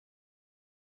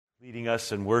Leading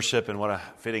us in worship, and what a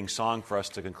fitting song for us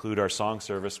to conclude our song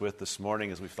service with this morning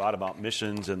as we've thought about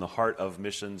missions and the heart of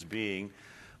missions being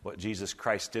what Jesus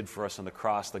Christ did for us on the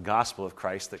cross, the gospel of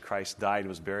Christ, that Christ died,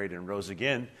 was buried, and rose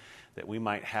again, that we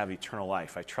might have eternal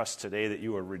life. I trust today that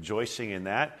you are rejoicing in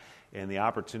that and the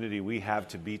opportunity we have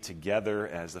to be together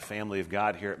as the family of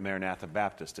God here at Maranatha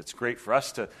Baptist. It's great for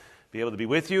us to be able to be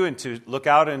with you and to look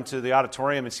out into the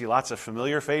auditorium and see lots of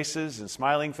familiar faces and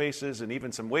smiling faces and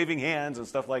even some waving hands and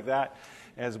stuff like that,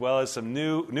 as well as some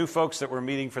new folks that we're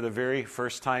meeting for the very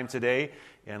first time today,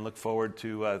 and look forward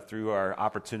to, through our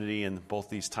opportunity in both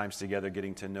these times together,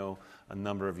 getting to know a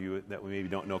number of you that we maybe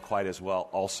don't know quite as well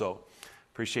also.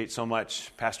 Appreciate so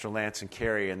much Pastor Lance and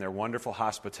Carrie and their wonderful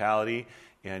hospitality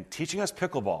and teaching us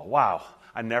pickleball. Wow.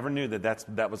 I never knew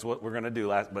that was what we're going to do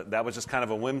last, but that was just kind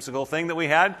of a whimsical thing that we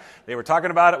had. They were talking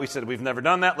about it. We said, we've never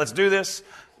done that. Let's do this.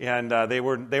 And they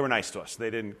were nice to us. They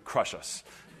didn't crush us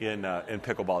in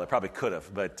pickleball. They probably could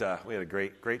have, but we had a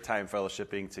great time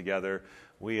fellowshipping together.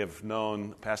 We have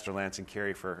known Pastor Lance and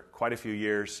Carrie for quite a few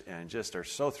years and just are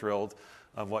so thrilled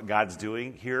of what God's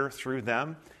doing here through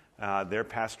them. Their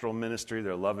pastoral ministry,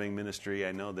 their loving ministry.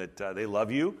 I know that they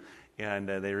love you. And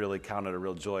they really count it a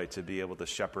real joy to be able to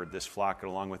shepherd this flock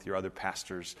along with your other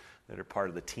pastors that are part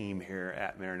of the team here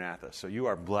at Maranatha. So you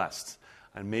are blessed.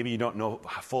 And maybe you don't know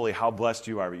fully how blessed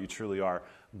you are, but you truly are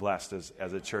blessed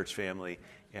as a church family.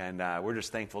 And we're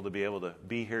just thankful to be able to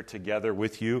be here together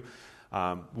with you.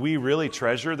 We really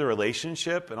treasure the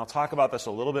relationship, and I'll talk about this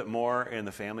a little bit more in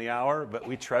the family hour, but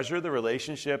we treasure the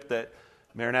relationship that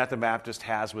Maranatha Baptist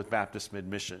has with Baptist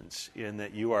Mid-Missions, in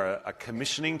that you are a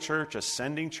commissioning church, a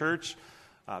sending church.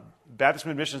 Baptist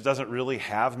Mid-Missions doesn't really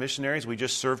have missionaries. We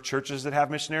just serve churches that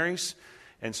have missionaries.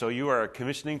 And so you are a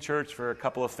commissioning church for a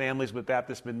couple of families with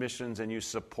Baptist Mid-Missions, and you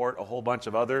support a whole bunch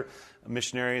of other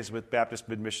missionaries with Baptist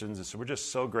Mid-Missions. And so we're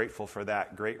just so grateful for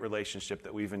that great relationship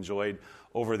that we've enjoyed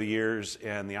over the years,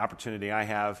 and the opportunity I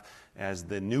have as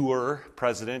the newer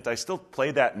president. I still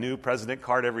play that new president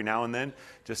card every now and then,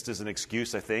 just as an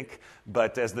excuse, I think.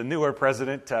 But as the newer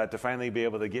president, to finally be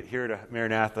able to get here to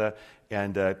Maranatha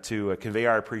and to convey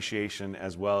our appreciation,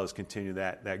 as well as continue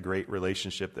that great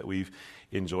relationship that we've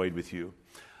enjoyed with you.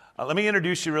 Let me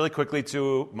introduce you really quickly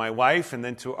to my wife and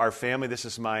then to our family. This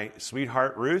is my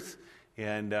sweetheart, Ruth,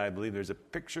 and I believe there's a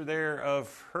picture there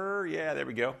of her. Yeah, there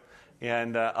we go.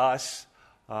 And us.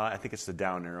 I think it's the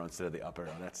down arrow instead of the up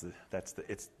arrow.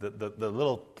 The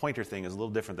little pointer thing is a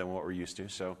little different than what we're used to.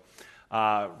 So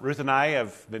Ruth and I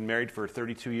have been married for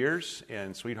 32 years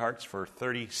and sweethearts for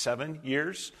 37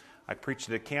 years. I preached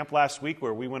at a camp last week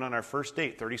where we went on our first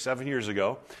date 37 years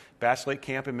ago, Bass Lake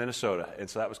Camp in Minnesota. And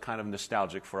so that was kind of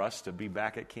nostalgic for us to be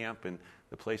back at camp and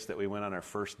the place that we went on our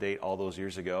first date all those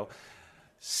years ago.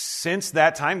 Since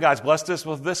that time, God's blessed us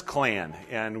with this clan,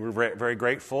 and we're very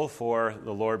grateful for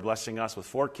the Lord blessing us with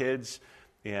 4 kids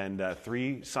and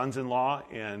 3 sons-in-law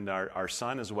and our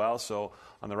son as well. So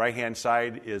on the right-hand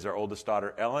side is our oldest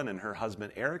daughter, Ellen, and her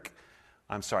husband, Eric.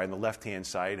 I'm sorry, on the left-hand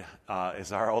side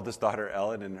is our oldest daughter,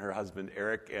 Ellen, and her husband,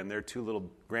 Eric, and their 2 little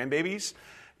grandbabies.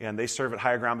 And they serve at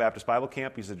Higher Ground Baptist Bible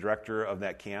Camp. He's the director of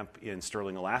that camp in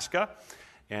Sterling, Alaska.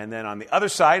 And then on the other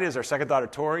side is our second daughter,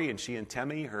 Tori, and she and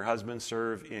Temmie, her husband,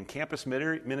 serve in campus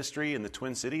ministry in the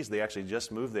Twin Cities. They actually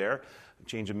just moved there, a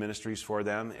change of ministries for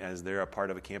them, as they're a part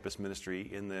of a campus ministry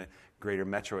in the greater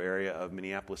metro area of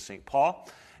Minneapolis-St. Paul.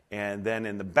 And then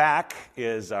in the back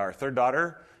is our third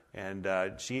daughter, and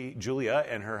Julia,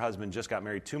 and her husband just got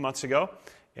married 2 months ago.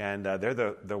 And they're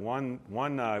the one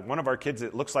of our kids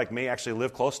that looks like may actually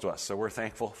live close to us, so we're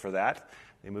thankful for that.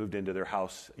 They moved into their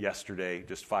house yesterday,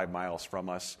 just 5 miles from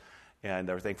us, and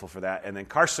we're thankful for that. And then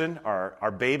Carson,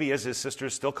 our baby, as his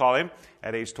sisters still call him,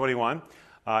 at age 21,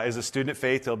 is a student at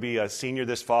Faith. He'll be a senior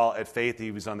this fall at Faith.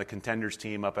 He was on the contenders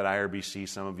team up at IRBC.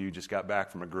 Some of you just got back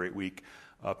from a great week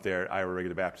up there at Iowa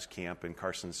Regular Baptist Camp, and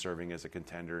Carson's serving as a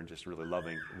contender and just really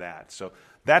loving that. So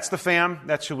that's the fam.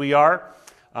 That's who we are.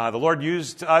 The Lord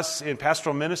used us in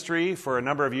pastoral ministry for a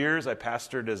number of years. I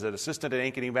pastored as an assistant at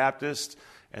Ankeny Baptist,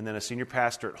 and then a senior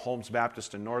pastor at Holmes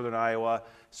Baptist in northern Iowa,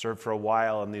 served for a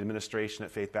while in the administration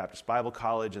at Faith Baptist Bible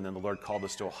College, and then the Lord called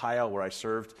us to Ohio, where I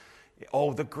served.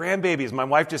 Oh, the grandbabies. My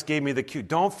wife just gave me the cue.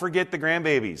 Don't forget the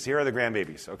grandbabies. Here are the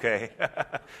grandbabies, okay?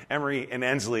 Emery and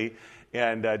Ensley,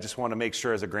 and just want to make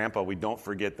sure as a grandpa we don't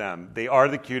forget them. They are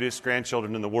the cutest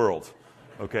grandchildren in the world,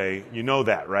 okay? You know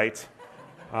that, right?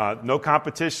 No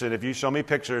competition. If you show me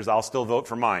pictures, I'll still vote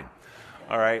for mine,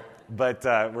 all right? But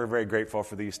we're very grateful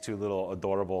for these 2 little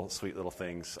adorable, sweet little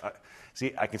things.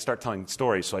 See, I can start telling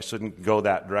stories, so I shouldn't go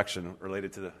that direction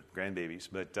related to the grandbabies,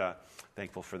 but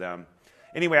thankful for them.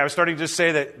 Anyway, I was starting to just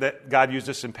say that God used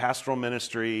us in pastoral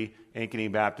ministry,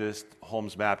 Ankeny Baptist,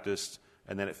 Holmes Baptist,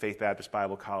 and then at Faith Baptist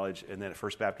Bible College, and then at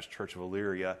First Baptist Church of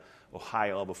Elyria,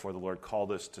 Ohio, before the Lord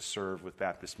called us to serve with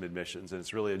Baptist Mid-Missions. And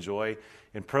it's really a joy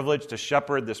and privilege to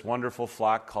shepherd this wonderful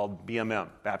flock called BMM,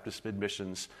 Baptist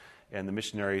Mid-Missions, and the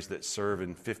missionaries that serve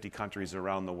in 50 countries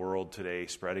around the world today,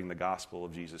 spreading the gospel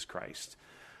of Jesus Christ.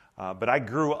 But I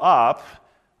grew up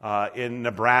in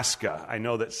Nebraska. I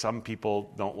know that some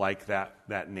people don't like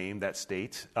that name, that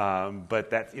state, but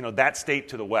that state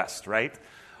to the west, right?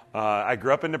 I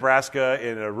grew up in Nebraska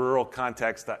in a rural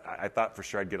context. I thought for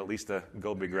sure I'd get at least a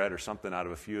Go Big Red or something out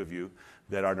of a few of you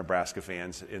that are Nebraska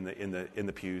fans in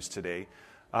the pews today.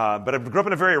 But I grew up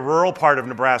in a very rural part of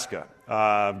Nebraska.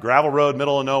 Gravel road,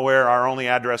 middle of nowhere. Our only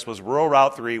address was Rural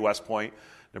Route 3, West Point,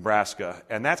 Nebraska.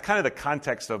 And that's kind of the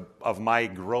context of my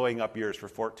growing up years for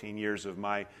 14 years of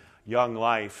my young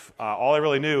life. All I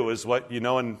really knew was what you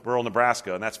know in rural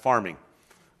Nebraska, and that's farming,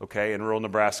 okay, in rural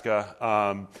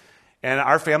Nebraska. And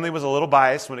our family was a little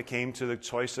biased when it came to the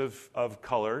choice of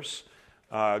colors.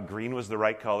 Green was the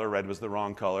right color, red was the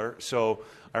wrong color. So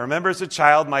I remember as a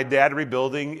child my dad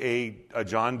rebuilding a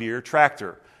John Deere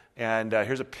tractor. And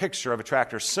here's a picture of a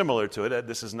tractor similar to it.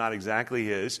 This is not exactly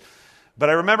his. But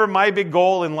I remember my big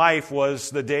goal in life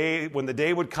was the day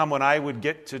would come when I would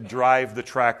get to drive the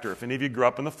tractor. If any of you grew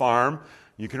up on the farm,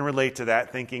 you can relate to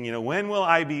that, thinking, when will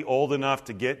I be old enough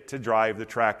to get to drive the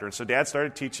tractor? And so Dad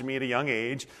started teaching me at a young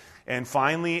age. And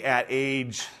finally, at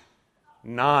age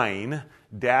 9,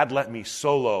 Dad let me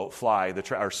solo fly,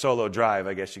 or solo drive,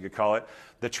 I guess you could call it,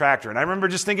 the tractor. And I remember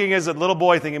just thinking as a little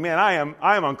boy, thinking, man, I am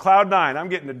on cloud 9. I'm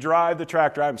getting to drive the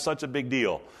tractor. I'm such a big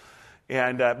deal.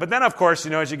 And but then, of course,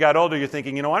 as you got older, you're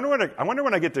thinking, I wonder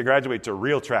when I get to graduate to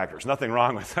real tractors. Nothing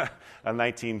wrong with a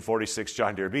 1946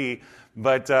 John Deere B.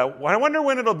 But I wonder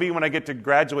when it'll be when I get to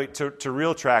graduate to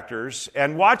real tractors.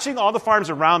 And watching all the farms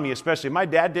around me, especially, my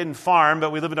dad didn't farm,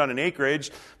 but we lived on an acreage.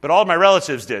 But all of my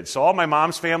relatives did. So all my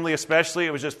mom's family especially,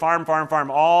 it was just farm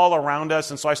all around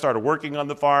us. And so I started working on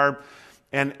the farm.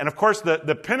 And of course,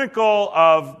 the pinnacle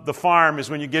of the farm is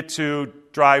when you get to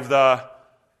drive the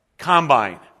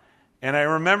combine. And I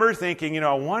remember thinking,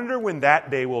 I wonder when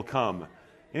that day will come.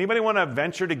 Anybody want to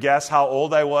venture to guess how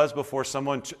old I was before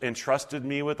someone entrusted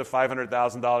me with a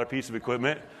 $500,000 piece of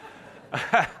equipment?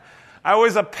 I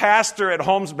was a pastor at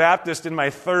Holmes Baptist in my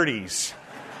 30s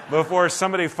before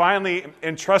somebody finally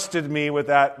entrusted me with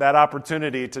that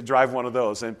opportunity to drive one of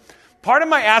those. And part of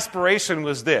my aspiration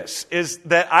was this, is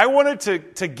that I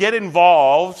wanted to get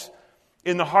involved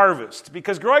in the harvest.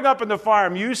 Because growing up in the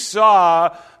farm, you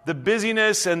saw the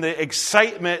busyness and the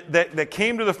excitement that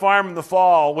came to the farm in the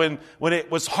fall when it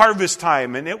was harvest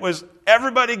time. And it was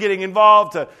everybody getting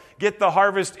involved to get the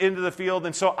harvest into the field.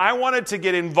 And so I wanted to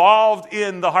get involved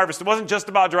in the harvest. It wasn't just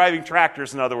about driving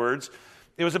tractors, in other words.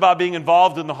 It was about being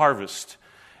involved in the harvest.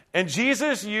 And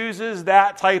Jesus uses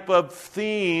that type of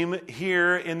theme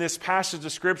here in this passage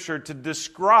of Scripture to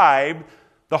describe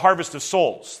the harvest of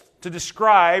souls, to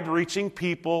describe reaching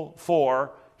people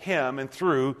for Him and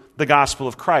through the gospel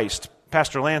of Christ.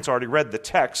 Pastor Lance already read the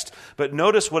text, but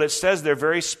notice what it says there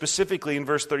very specifically in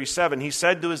verse 37. He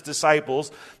said to His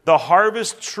disciples, "The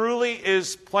harvest truly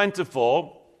is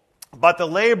plentiful, but the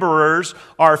laborers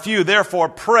are few. Therefore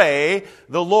pray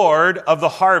the Lord of the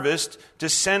harvest to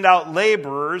send out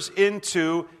laborers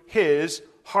into His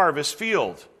harvest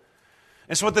field."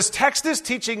 And so what this text is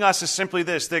teaching us is simply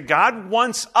this, that God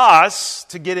wants us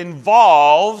to get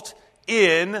involved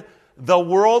in the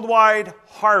worldwide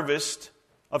harvest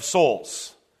of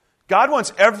souls. God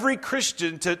wants every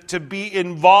Christian to be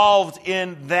involved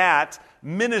in that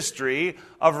ministry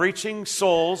of reaching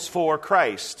souls for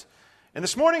Christ. And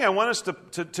this morning I want us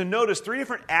to notice three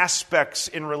different aspects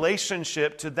in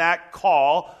relationship to that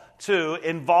call to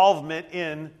involvement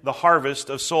in the harvest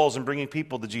of souls and bringing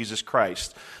people to Jesus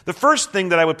Christ. The first thing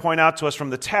that I would point out to us from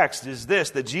the text is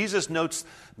this, that Jesus notes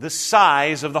the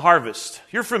size of the harvest.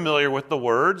 You're familiar with the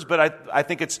words, but I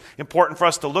think it's important for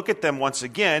us to look at them once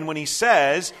again when He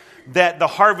says that the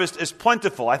harvest is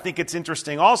plentiful. I think it's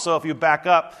interesting also, if you back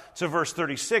up to verse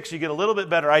 36, you get a little bit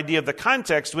better idea of the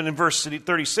context when in verse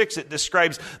 36 it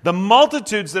describes the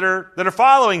multitudes that are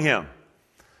following Him.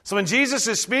 So when Jesus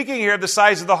is speaking here of the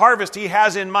size of the harvest, He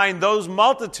has in mind those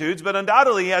multitudes, but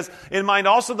undoubtedly He has in mind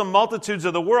also the multitudes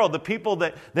of the world, the people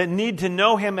that need to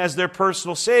know Him as their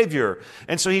personal Savior.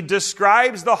 And so He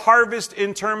describes the harvest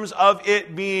in terms of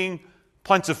it being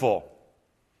plentiful.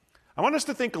 I want us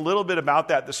to think a little bit about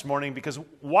that this morning, because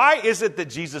why is it that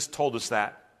Jesus told us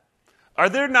that? Are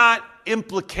there not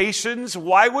implications?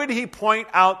 Why would He point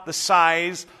out the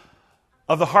size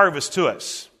of the harvest to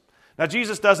us? Now,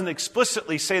 Jesus doesn't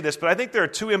explicitly say this, but I think there are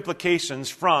two implications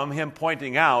from him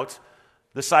pointing out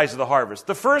the size of the harvest.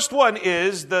 The first one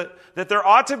is that there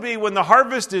ought to be, when the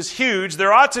harvest is huge,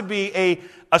 there ought to be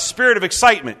a spirit of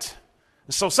excitement.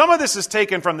 So some of this is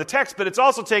taken from the text, but it's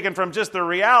also taken from just the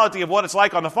reality of what it's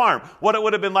like on the farm, what it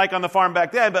would have been like on the farm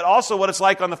back then, but also what it's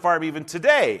like on the farm even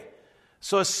today.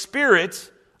 So a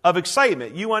spirit of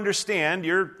excitement. You understand,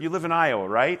 you live in Iowa,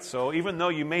 right? So even though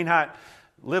you may not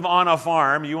live on a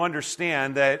farm, you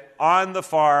understand that on the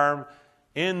farm,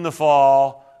 in the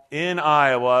fall, in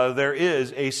Iowa, there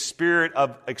is a spirit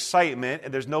of excitement,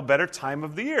 and there's no better time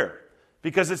of the year.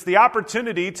 Because it's the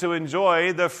opportunity to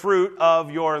enjoy the fruit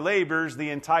of your labors the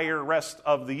entire rest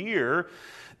of the year.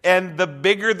 And the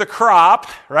bigger the crop,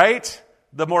 right,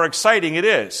 the more exciting it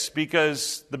is.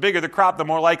 Because the bigger the crop, the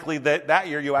more likely that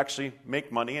year you actually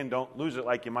make money and don't lose it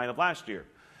like you might have last year.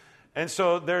 And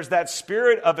so there's that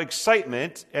spirit of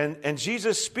excitement. And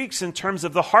Jesus speaks in terms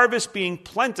of the harvest being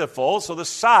plentiful. So the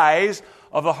size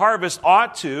of the harvest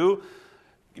ought to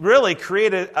really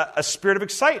create a spirit of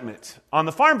excitement on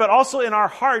the farm, but also in our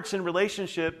hearts in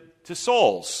relationship to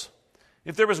souls.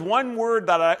 If there was one word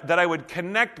that I would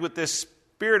connect with this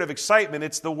spirit of excitement,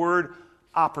 it's the word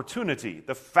opportunity.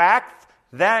 The fact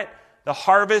that the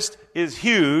harvest is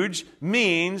huge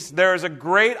means there is a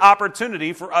great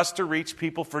opportunity for us to reach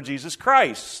people for Jesus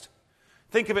Christ.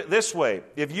 Think of it this way.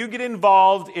 If you get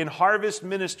involved in harvest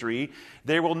ministry,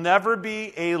 there will never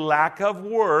be a lack of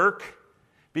work,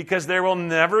 because there will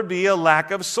never be a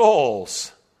lack of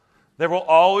souls. There will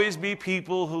always be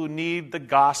people who need the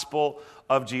gospel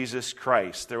of Jesus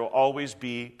Christ. There will always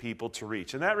be people to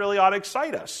reach. And that really ought to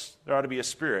excite us. There ought to be a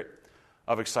spirit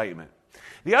of excitement.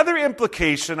 The other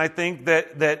implication, I think,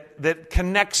 that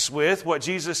connects with what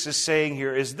Jesus is saying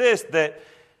here is this, that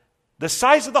the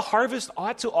size of the harvest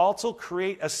ought to also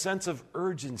create a sense of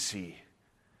urgency.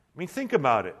 I mean, think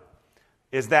about it.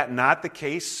 Is that not the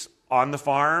case on the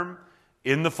farm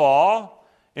in the fall,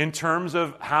 in terms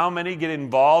of how many get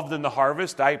involved in the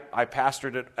harvest? I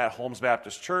pastored at Holmes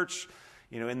Baptist Church,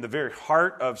 in the very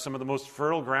heart of some of the most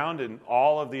fertile ground in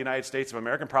all of the United States of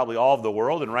America, and probably all of the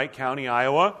world, in Wright County,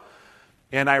 Iowa.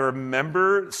 And I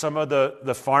remember some of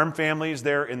the farm families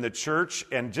there in the church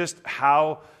and just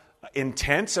how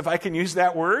intense, if I can use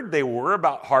that word, they were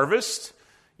about harvest.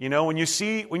 When you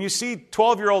see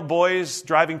 12-year-old boys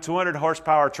driving 200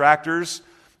 horsepower tractors,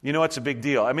 it's a big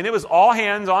deal. I mean, it was all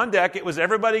hands on deck. It was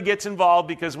everybody gets involved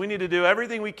because we need to do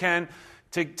everything we can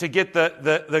to get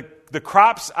the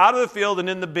crops out of the field and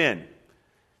in the bin.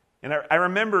 And I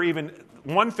remember even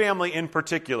one family in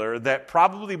particular that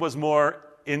probably was more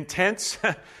intense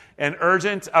and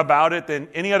urgent about it than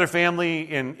any other family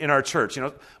in our church.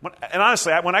 And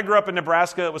honestly, when I grew up in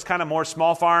Nebraska, it was kind of more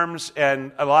small farms,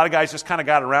 and a lot of guys just kind of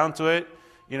got around to it.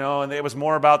 And it was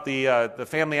more about the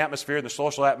family atmosphere and the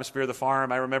social atmosphere of the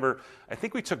farm. I remember, I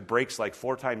think we took breaks like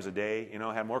 4 times a day,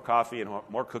 had more coffee and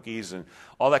more cookies and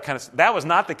all that kind of stuff. That was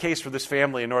not the case for this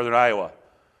family in northern Iowa.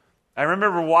 I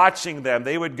remember watching them.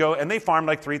 They would go, and they farmed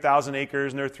like 3,000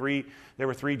 acres, and there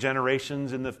were 3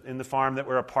 generations in the farm that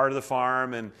were a part of the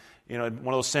farm, and one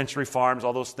of those century farms,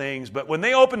 all those things. But when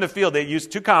they opened the field, they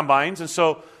used 2 combines, and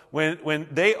so when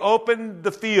they opened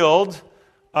the field,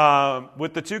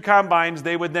 with the 2 combines,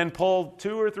 they would then pull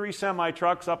 2 or 3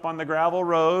 semi-trucks up on the gravel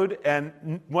road.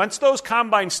 And once those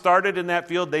combines started in that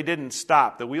field, they didn't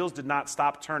stop. The wheels did not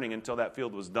stop turning until that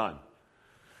field was done.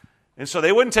 And so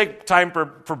they wouldn't take time for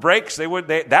breaks.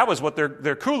 That was what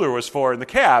their cooler was for in the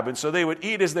cab. And so they would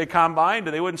eat as they combined,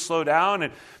 and they wouldn't slow down.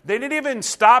 And they didn't even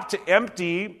stop to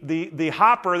empty the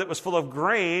hopper that was full of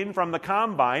grain from the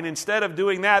combine. Instead of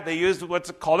doing that, they used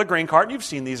what's called a grain cart. And you've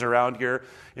seen these around here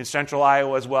in central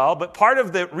Iowa as well. But part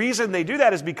of the reason they do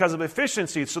that is because of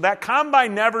efficiency. So that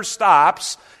combine never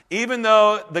stops, even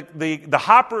though the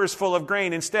hopper is full of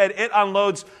grain. Instead, it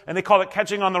unloads, and they call it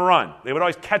catching on the run. They would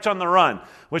always catch on the run,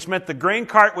 which meant the grain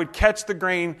cart would catch the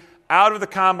grain out of the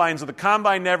combine, so the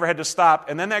combine never had to stop.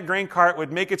 And then that grain cart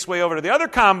would make its way over to the other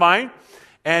combine,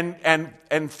 and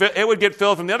it would get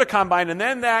filled from the other combine, and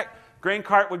then that grain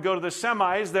cart would go to the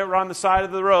semis that were on the side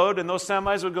of the road, and those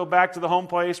semis would go back to the home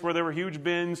place where there were huge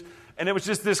bins. And it was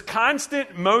just this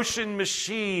constant motion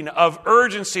machine of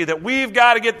urgency that we've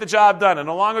got to get the job done. And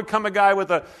along would come a guy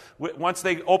once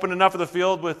they opened enough of the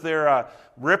field with their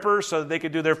ripper so that they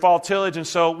could do their fall tillage. And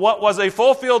so what was a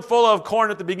full field full of corn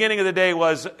at the beginning of the day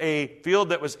was a field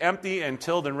that was empty and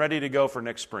tilled and ready to go for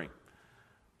next spring.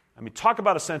 I mean, talk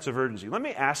about a sense of urgency. Let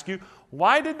me ask you,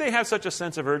 why did they have such a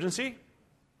sense of urgency?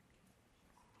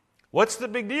 What's the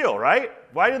big deal, right?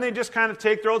 Why didn't they just kind of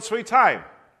take their old sweet time?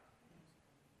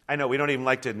 I know we don't even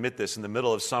like to admit this in the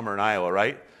middle of summer in Iowa,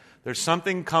 right? There's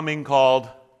something coming called,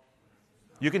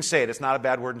 you can say it, it's not a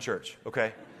bad word in church,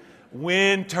 okay?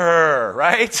 Winter,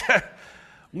 right?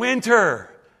 Winter.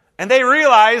 And they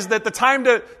realize that the time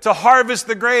to harvest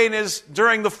the grain is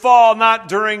during the fall, not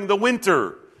during the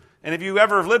winter. And if you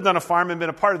ever have lived on a farm and been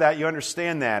a part of that, you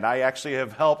understand that. I actually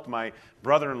have helped my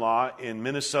brother-in-law in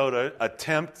Minnesota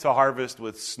attempt to harvest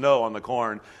with snow on the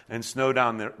corn and snow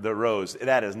down the rows.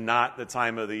 That is not the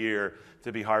time of the year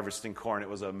to be harvesting corn. It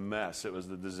was a mess. It was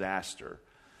a disaster.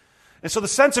 And so the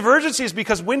sense of urgency is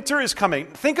because winter is coming.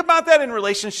 Think about that in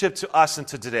relationship to us and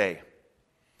to today.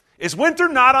 Is winter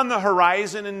not on the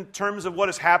horizon in terms of what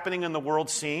is happening in the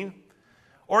world scene?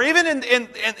 Or even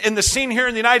in the scene here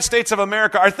in the United States of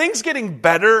America, are things getting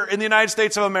better in the United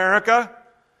States of America?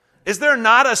 Is there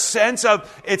not a sense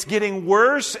of it's getting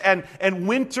worse and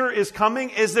winter is coming?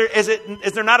 Is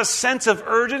there not a sense of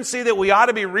urgency that we ought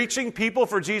to be reaching people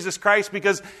for Jesus Christ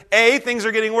because A, things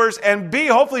are getting worse, and B,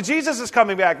 hopefully Jesus is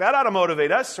coming back. That ought to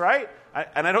motivate us, right?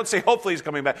 And I don't say hopefully he's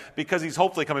coming back because he's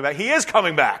hopefully coming back. He is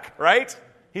coming back, right?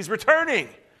 He's returning.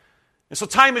 And so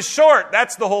time is short.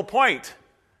 That's the whole point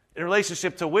in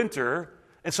relationship to winter.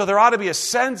 And so there ought to be a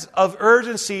sense of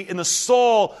urgency in the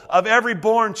soul of every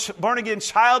born-again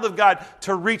child of God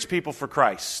to reach people for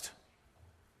Christ.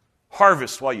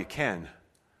 Harvest while you can.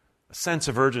 A sense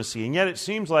of urgency. And yet it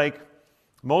seems like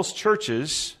most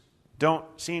churches don't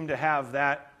seem to have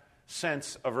that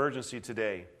sense of urgency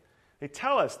today. They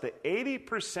tell us that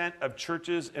 80% of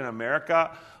churches in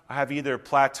America have either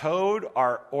plateaued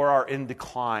or are in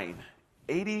decline.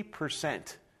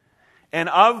 80%. And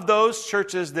of those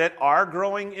churches that are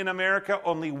growing in America,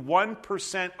 only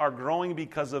 1% are growing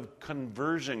because of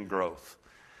conversion growth.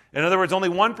 In other words, only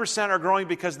 1% are growing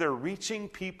because they're reaching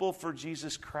people for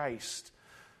Jesus Christ.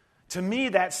 To me,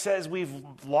 that says we've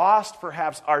lost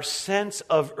perhaps our sense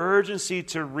of urgency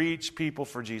to reach people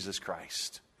for Jesus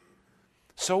Christ.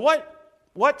 So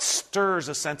what stirs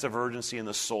a sense of urgency in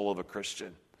the soul of a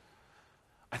Christian?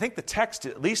 I think the text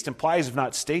at least implies, if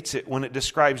not states it, when it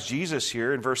describes Jesus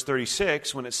here in verse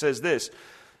 36, when it says this,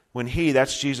 when he,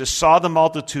 that's Jesus, saw the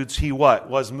multitudes, he what?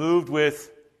 Was moved with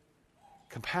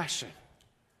compassion.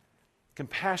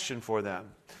 Compassion for them.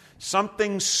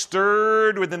 Something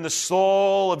stirred within the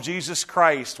soul of Jesus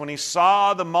Christ when he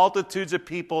saw the multitudes of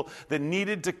people that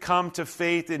needed to come to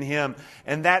faith in him.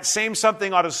 And that same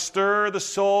something ought to stir the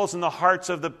souls and the hearts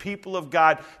of the people of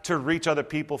God to reach other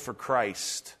people for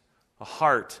Christ. A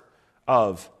heart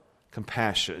of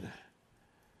compassion.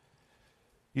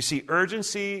 You see,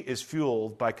 urgency is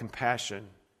fueled by compassion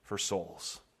for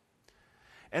souls.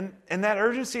 And that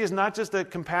urgency is not just a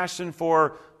compassion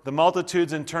for the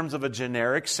multitudes in terms of a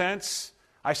generic sense.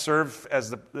 I serve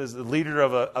as the leader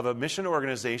of a mission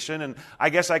organization, and I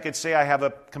guess I could say I have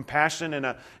a compassion and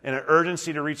an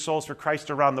urgency to reach souls for Christ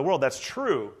around the world. That's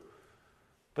true.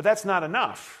 But that's not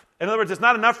enough. In other words, it's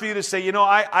not enough for you to say,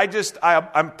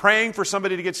 I'm praying for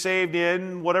somebody to get saved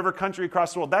in whatever country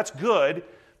across the world. That's good.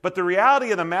 But the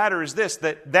reality of the matter is this,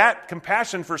 that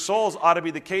compassion for souls ought to be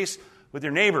the case with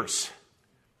your neighbors.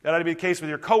 That ought to be the case with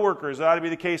your coworkers. That ought to be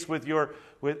the case with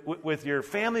your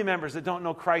family members that don't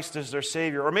know Christ as their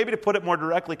Savior. Or maybe to put it more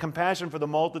directly, compassion for the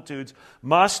multitudes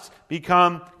must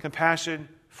become compassion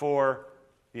for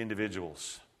the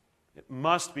individuals. It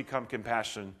must become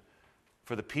compassion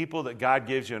for the people that God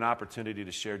gives you an opportunity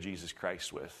to share Jesus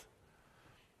Christ with.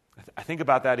 I think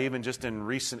about that even just in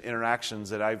recent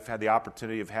interactions that I've had the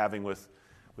opportunity of having with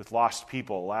lost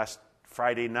people. Last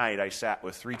Friday night, I sat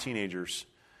with 3 teenagers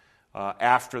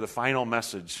after the final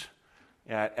message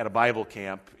at a Bible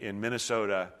camp in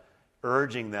Minnesota,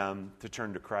 urging them to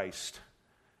turn to Christ.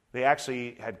 They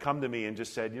actually had come to me and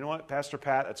just said, you know what, Pastor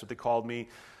Pat, that's what they called me.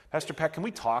 Pastor Pat, can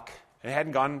we talk? They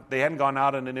hadn't gone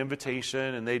out on an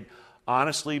invitation, and they'd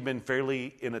honestly been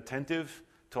fairly inattentive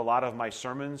to a lot of my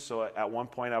sermons. So at one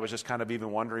point I was just kind of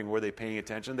even wondering, were they paying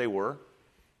attention? They were.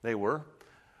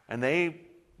 And they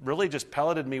really just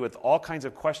pelleted me with all kinds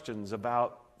of questions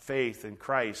about faith and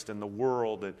Christ and the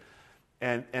world.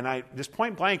 And I just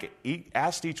point blank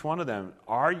asked each one of them,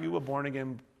 are you a born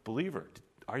again believer?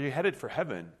 Are you headed for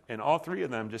heaven? And all 3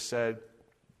 of them just said,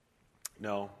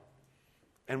 no.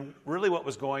 And really what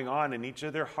was going on in each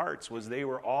of their hearts was they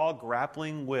were all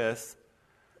grappling with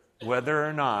whether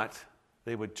or not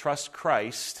they would trust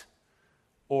Christ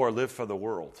or live for the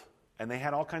world. And they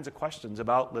had all kinds of questions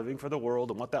about living for the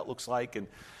world and what that looks like. And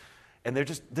they're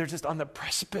just on the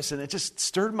precipice. And it just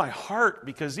stirred my heart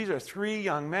because these are 3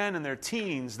 young men in their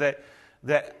teens that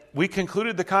we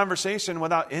concluded the conversation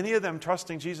without any of them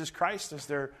trusting Jesus Christ as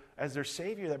their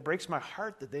Savior. That breaks my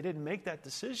heart that they didn't make that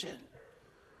decision.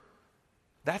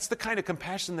 That's the kind of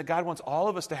compassion that God wants all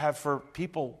of us to have for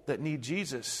people that need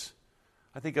Jesus.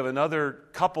 I think of another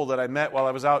couple that I met while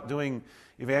I was out doing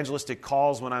evangelistic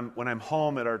calls when I'm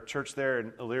home at our church there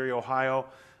in Elyria, Ohio.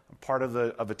 I'm part of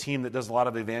a team that does a lot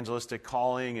of evangelistic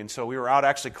calling, and so we were out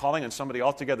actually calling on somebody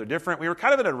altogether different. We were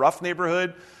kind of in a rough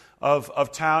neighborhood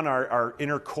of town. Our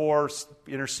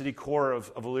inner city core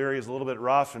of Elyria is a little bit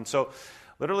rough, and so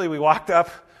literally we walked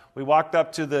up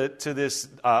to this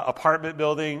apartment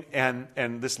building,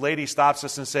 and this lady stops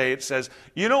us and says,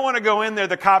 "You don't want to go in there,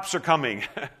 the cops are coming."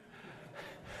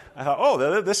 I thought,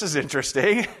 oh, this is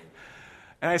interesting.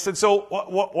 And I said, so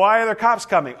why are the cops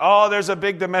coming? Oh, there's a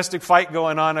big domestic fight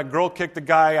going on. A girl kicked the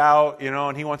guy out,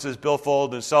 and he wants his billfold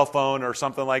and his cell phone or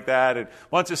something like that, and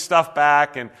wants his stuff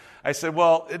back. And I said,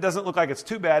 well, it doesn't look like it's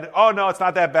too bad. Oh, no, it's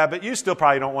not that bad, but you still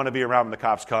probably don't want to be around when the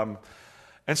cops come.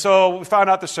 And so we found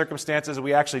out the circumstances.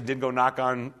 We actually did go knock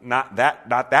on not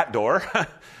that door,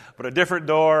 but a different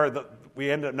door. We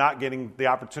ended up not getting the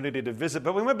opportunity to visit.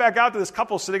 But we went back out to this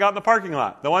couple sitting out in the parking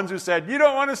lot, the ones who said, you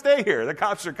don't want to stay here. The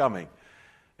cops are coming.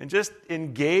 And just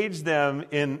engage them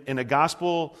in a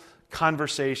gospel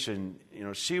conversation.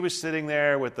 She was sitting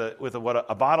there with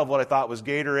a bottle of what I thought was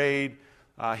Gatorade.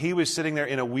 He was sitting there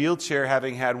in a wheelchair,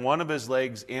 having had one of his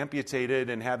legs amputated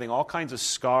and having all kinds of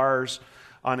scars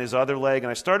on his other leg.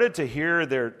 And I started to hear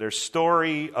their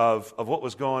story of what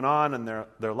was going on in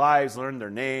their lives, learn their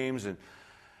names, and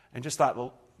just thought,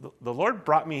 well, the Lord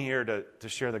brought me here to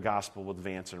share the gospel with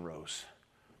Vance and Rose.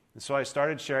 And so I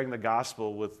started sharing the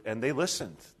gospel and they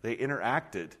listened. They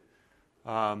interacted.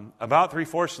 About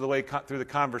 3/4 of the way through the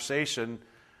conversation,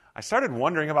 I started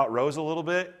wondering about Rose a little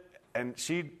bit, and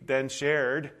she then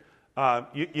shared,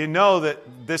 you know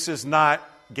that this is not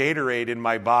Gatorade in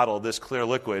my bottle, this clear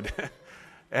liquid,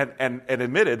 and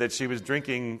admitted that she was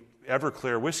drinking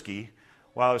Everclear whiskey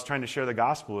while I was trying to share the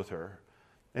gospel with her.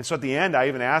 And so at the end, I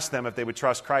even asked them if they would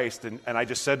trust Christ, and I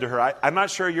just said to her, I'm not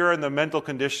sure you're in the mental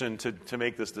condition to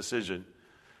make this decision.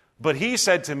 But he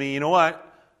said to me, you know what?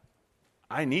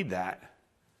 I need that.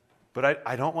 But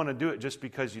I don't want to do it just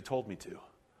because you told me to.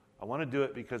 I want to do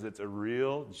it because it's a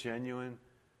real, genuine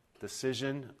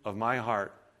decision of my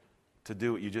heart to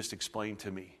do what you just explained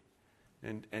to me.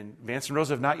 And Vance and Rose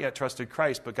have not yet trusted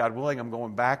Christ, but God willing, I'm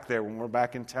going back there when we're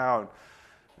back in town.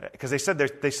 Because they said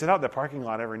they sit out in the parking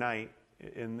lot every night.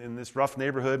 In this rough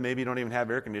neighborhood, maybe you don't even have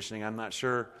air conditioning, I'm not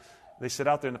sure. They sit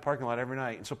out there in the parking lot every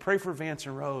night. And so pray for Vance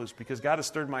and Rose, because God has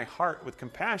stirred my heart with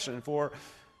compassion for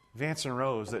Vance and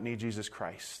Rose that need Jesus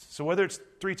Christ. So whether it's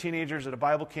 3 teenagers at a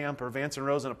Bible camp, or Vance and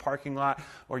Rose in a parking lot,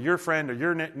 or your friend or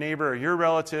your neighbor or your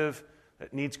relative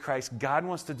that needs Christ, God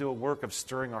wants to do a work of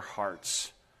stirring our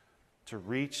hearts to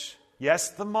reach,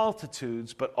 yes, the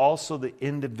multitudes, but also the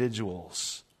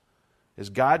individuals. Is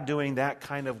God doing that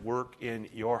kind of work in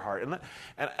your heart?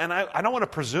 And I don't want to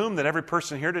presume that every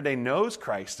person here today knows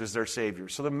Christ as their Savior.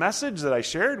 So the message that I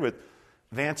shared with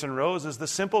Vance and Rose is the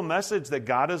simple message that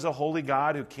God is a holy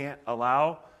God who can't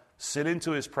allow sin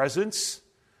into His presence.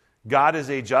 God is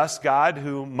a just God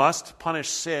who must punish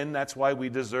sin. That's why we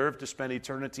deserve to spend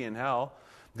eternity in hell.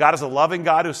 God is a loving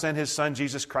God who sent His Son,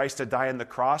 Jesus Christ, to die on the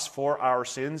cross for our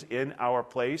sins in our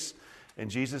place. And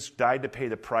Jesus died to pay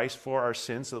the price for our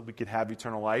sins so that we could have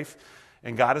eternal life.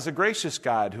 And God is a gracious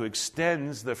God who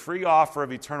extends the free offer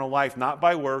of eternal life, not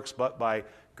by works, but by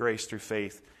grace through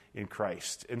faith in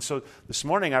Christ. And so this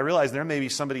morning I realized there may be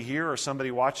somebody here or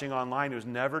somebody watching online who's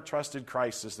never trusted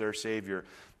Christ as their Savior.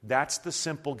 That's the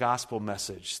simple gospel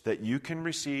message, that you can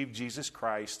receive Jesus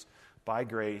Christ by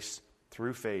grace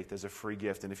through faith as a free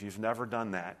gift. And if you've never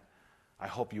done that, I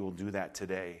hope you will do that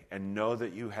today and know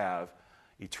that you have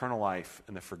eternal life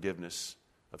and the forgiveness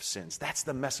of sins. That's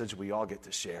the message we all get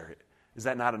to share. Is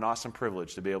that not an awesome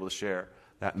privilege to be able to share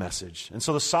that message? And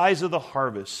so the size of the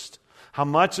harvest, how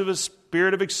much of a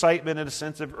spirit of excitement and a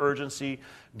sense of urgency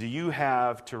do you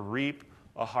have to reap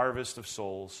a harvest of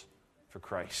souls for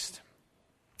Christ?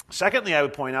 Secondly, I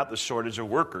would point out the shortage of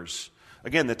workers.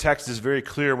 Again, the text is very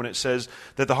clear when it says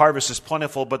that the harvest is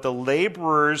plentiful, but the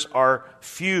laborers are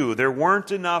few. There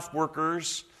weren't enough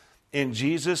workers in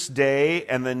Jesus' day,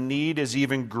 and the need is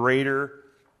even greater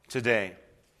today.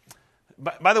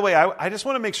 By the way, I just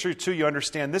want to make sure, too, you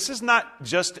understand, this is not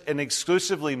just an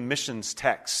exclusively missions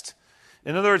text.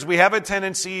 In other words, we have a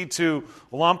tendency to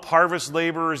lump harvest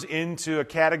laborers into a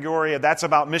category of that's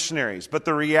about missionaries. But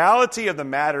the reality of the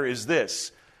matter is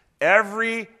this: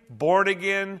 every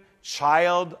born-again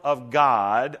child of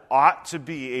God ought to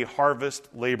be a harvest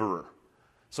laborer.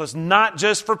 So it's not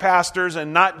just for pastors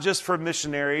and not just for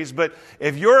missionaries, but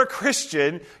if you're a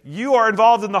Christian, you are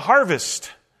involved in the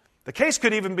harvest. The case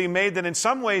could even be made that in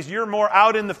some ways you're more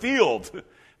out in the field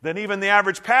than even the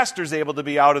average pastor is able to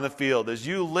be out in the field as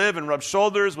you live and rub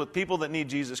shoulders with people that need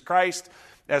Jesus Christ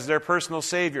as their personal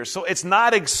Savior. So it's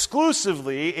not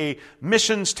exclusively a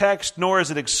missions text, nor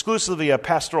is it exclusively a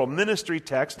pastoral ministry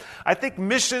text. I think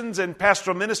missions and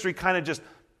pastoral ministry kind of just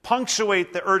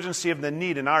punctuate the urgency of the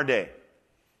need in our day.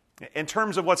 In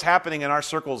terms of what's happening in our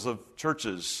circles of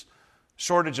churches,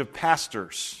 shortage of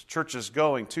pastors, churches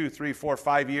going 2, 3, 4,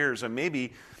 5 years, and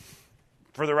maybe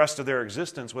for the rest of their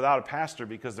existence without a pastor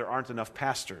because there aren't enough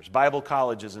pastors. Bible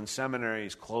colleges and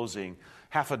seminaries closing,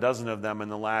 half a dozen of them in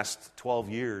the last 12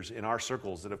 years in our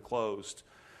circles that have closed.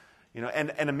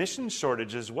 And a mission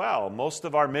shortage as well. Most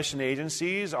of our mission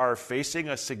agencies are facing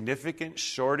a significant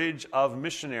shortage of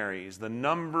missionaries. The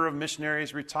number of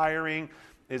missionaries retiring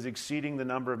is exceeding the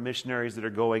number of missionaries that are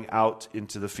going out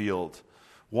into the field.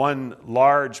 One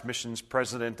large missions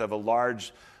president of a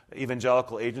large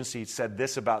evangelical agency said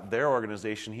this about their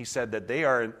organization. He said that they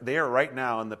are right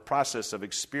now in the process of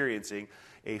experiencing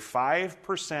a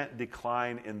 5%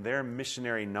 decline in their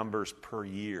missionary numbers per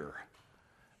year,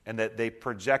 and that they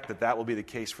project that will be the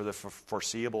case for the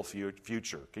foreseeable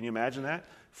future. Can you imagine that?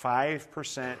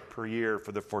 5% per year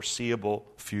for the foreseeable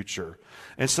future.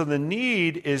 And so the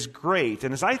need is great.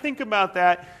 And as I think about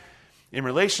that, in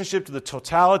relationship to the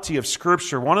totality of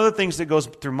Scripture, one of the things that goes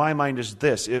through my mind is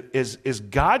this. Is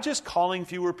God just calling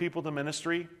fewer people to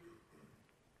ministry?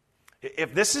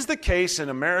 If this is the case in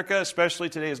America, especially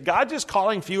today, is God just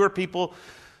calling fewer people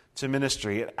to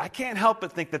ministry? I can't help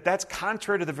but think that that's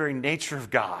contrary to the very nature of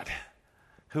God,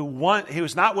 who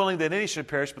is not willing that any should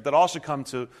perish, but that all should come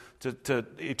to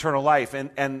eternal life.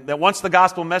 And that once the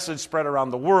gospel message spread around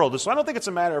the world. So I don't think it's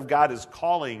a matter of God is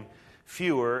calling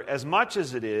fewer as much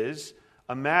as it is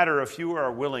a matter of fewer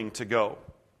are willing to go.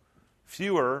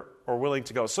 Fewer are willing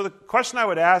to go. So the question I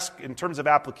would ask in terms of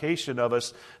application of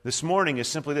us this morning is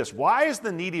simply this. Why is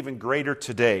the need even greater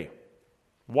today?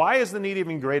 Why is the need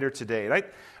even greater today? And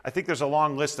I think there's a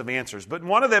long list of answers, but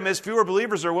one of them is fewer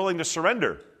believers are willing to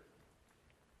surrender.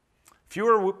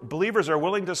 Fewer believers are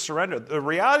willing to surrender. The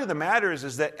reality of the matter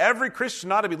is that every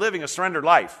Christian ought to be living a surrendered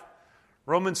life.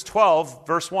 Romans 12,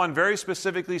 verse 1, very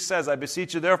specifically says, I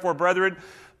beseech you, therefore, brethren,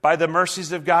 by the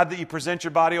mercies of God, that you present your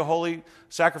body a holy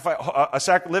sacrifice,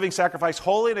 living sacrifice,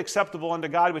 holy and acceptable unto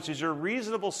God, which is your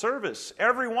reasonable service.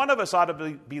 Every one of us ought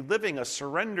to be living a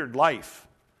surrendered life,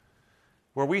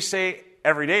 where we say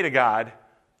every day to God,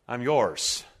 I'm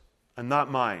yours, and not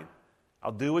mine.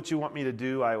 I'll do what you want me to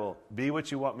do. I will be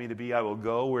what you want me to be. I will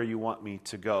go where you want me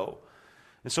to go.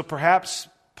 And so perhaps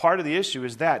part of the issue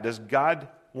is that. Does God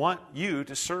want you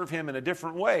to serve Him in a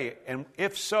different way? And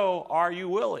if so, are you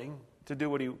willing to do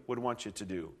what He would want you to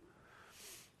do?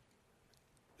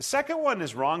 The second one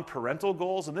is wrong parental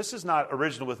goals. And this is not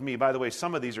original with me. By the way,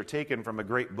 some of these are taken from a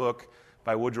great book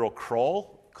by Woodrow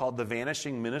Kroll called The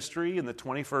Vanishing Ministry in the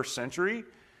 21st Century.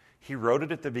 He wrote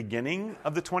it at the beginning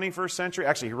of the 21st century.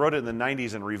 Actually, he wrote it in the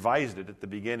 90s and revised it at the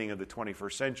beginning of the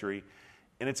 21st century.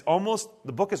 And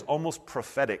the book is almost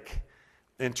prophetic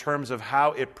in terms of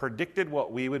how it predicted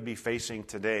what we would be facing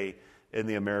today in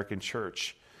the American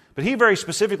church. But he very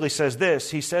specifically says this.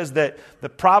 He says that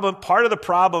part of the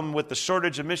problem with the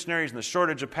shortage of missionaries and the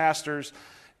shortage of pastors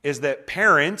is that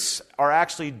parents are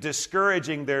actually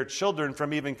discouraging their children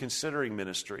from even considering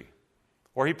ministry.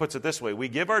 Or he puts it this way, we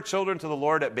give our children to the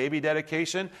Lord at baby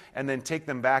dedication and then take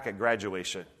them back at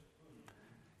graduation.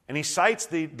 And he cites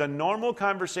the normal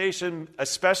conversation,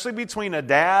 especially between a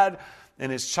dad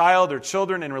and his child or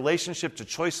children in relationship to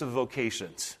choice of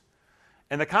vocations.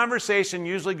 And the conversation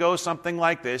usually goes something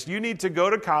like this. You need to go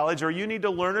to college, or you need to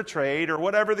learn a trade, or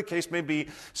whatever the case may be,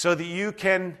 so that you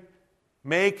can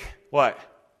make what?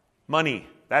 Money.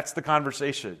 That's the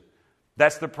conversation.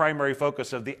 That's the primary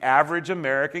focus of the average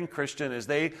American Christian as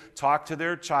they talk to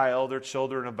their child or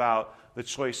children about the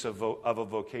choice of a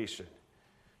vocation.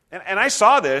 And I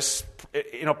saw this,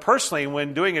 personally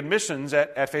when doing admissions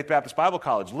at Faith Baptist Bible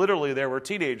College. Literally, there were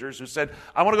teenagers who said,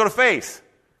 I want to go to Faith.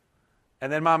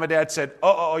 And then mom and dad said,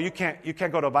 you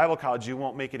can't go to a Bible college, you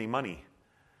won't make any money.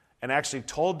 And actually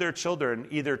told their children,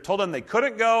 either told them they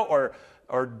couldn't go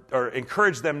or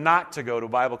encouraged them not to go to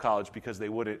Bible college because they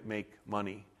wouldn't make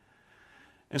money.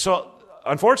 And so,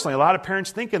 unfortunately, a lot of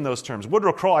parents think in those terms.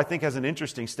 Woodrow Kroll, I think, has an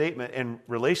interesting statement in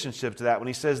relationship to that when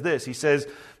he says this. He says,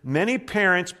 many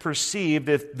parents perceive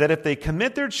that if they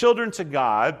commit their children to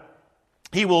God,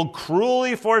 He will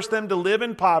cruelly force them to live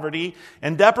in poverty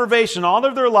and deprivation all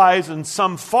of their lives in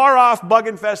some far-off,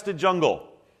 bug-infested jungle.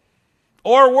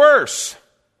 Or worse,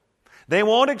 They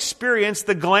won't experience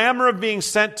the glamour of being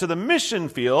sent to the mission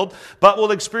field, but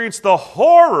will experience the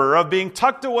horror of being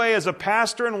tucked away as a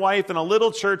pastor and wife in a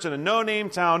little church in a no-name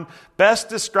town, best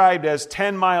described as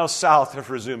 10 miles south of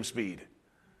resume speed.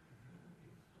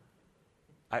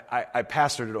 I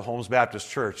pastored at a Holmes Baptist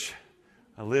Church.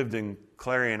 I lived in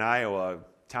Clarion, Iowa, a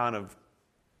town of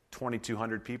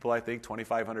 2,200 people, I think,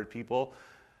 2,500 people.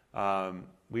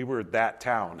 We were that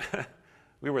town.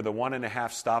 We were the 1.5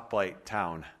 stoplight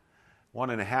town.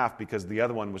 1.5 because the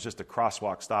other one was just a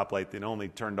crosswalk stoplight that only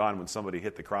turned on when somebody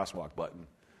hit the crosswalk button.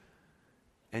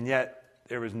 And yet,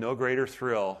 there was no greater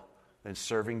thrill than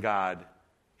serving God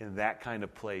in that kind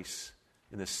of place,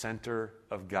 in the center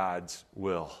of God's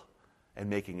will, and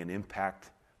making an impact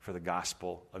for the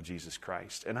gospel of Jesus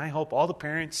Christ. And I hope all the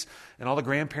parents and all the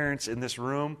grandparents in this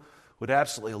room would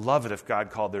absolutely love it if God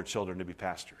called their children to be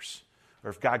pastors, or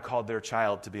if God called their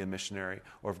child to be a missionary,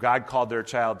 or if God called their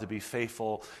child to be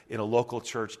faithful in a local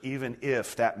church, even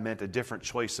if that meant a different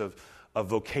choice of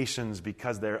vocations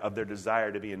because of their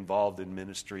desire to be involved in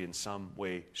ministry in some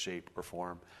way, shape, or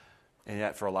form. And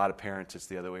yet for a lot of parents, it's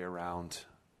the other way around.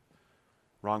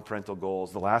 Wrong parental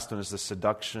goals. The last one is the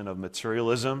seduction of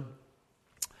materialism.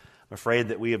 I'm afraid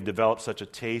that we have developed such a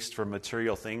taste for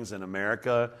material things in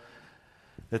America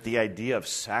that the idea of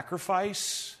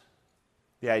sacrifice,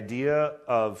 the idea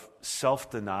of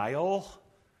self-denial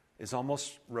is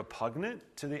almost repugnant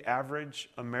to the average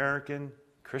American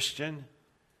Christian.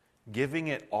 Giving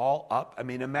it all up. I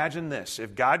mean, imagine this.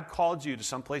 If God called you to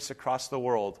someplace across the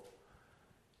world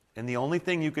and the only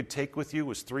thing you could take with you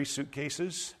was 3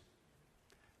 suitcases,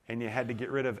 and you had to get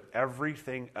rid of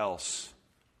everything else,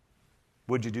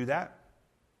 would you do that?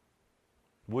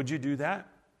 Would you do that?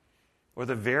 Or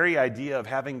the very idea of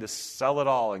having to sell it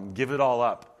all and give it all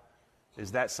up,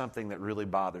 is that something that really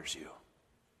bothers you?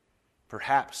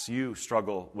 Perhaps you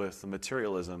struggle with the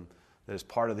materialism that is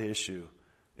part of the issue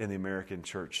in the American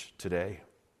church today.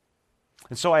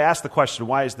 And so I ask the question,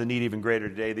 why is the need even greater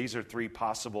today? These are 3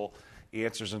 possible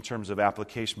answers in terms of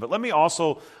application. But let me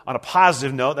also, on a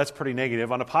positive note, that's pretty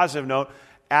negative, on a positive note,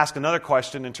 ask another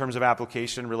question in terms of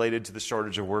application related to the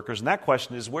shortage of workers. And that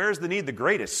question is, where is the need the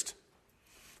greatest?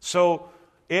 So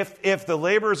if the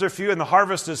laborers are few and the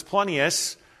harvest is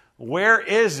plenteous, where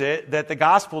is it that the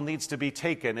gospel needs to be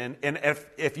taken? And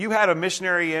if you had a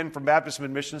missionary in from Baptist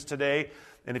Mid-Missions today,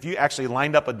 and if you actually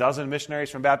lined up a dozen missionaries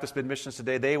from Baptist Mid-Missions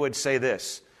today, they would say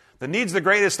this: the need's the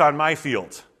greatest on my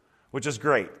field, which is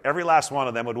great. Every last one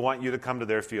of them would want you to come to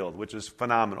their field, which is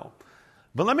phenomenal.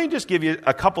 But let me just give you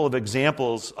a couple of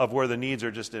examples of where the needs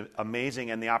are just amazing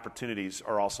and the opportunities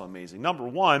are also amazing. Number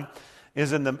one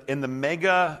is in the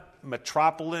mega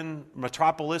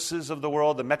metropolises of the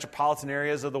world, the metropolitan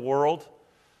areas of the world.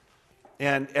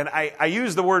 And I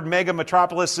use the word mega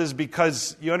metropolises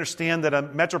because you understand that a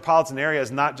metropolitan area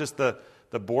is not just the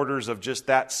borders of just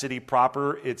that city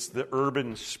proper. It's the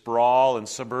urban sprawl and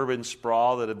suburban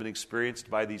sprawl that have been experienced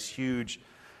by these huge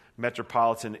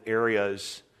metropolitan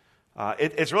areas.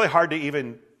 It's really hard to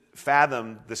even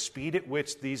fathom the speed at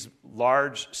which these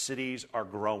large cities are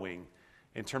growing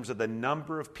in terms of the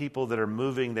number of people that are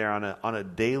moving there on a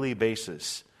daily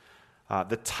basis.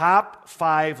 The top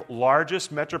 5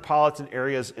 largest metropolitan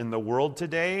areas in the world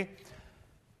today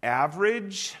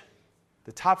average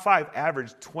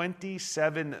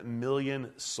 27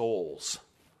 million souls.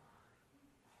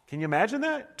 Can you imagine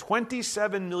that?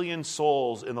 27 million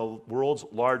souls in the world's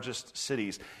largest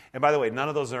cities. And by the way, none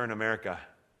of those are in America.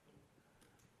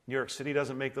 New York City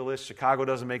doesn't make the list. Chicago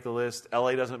doesn't make the list.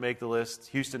 LA doesn't make the list.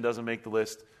 Houston doesn't make the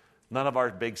list. None of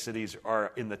our big cities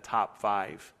are in the top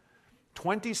 5.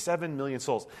 27 million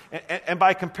souls. And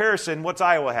by comparison, what's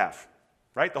Iowa have?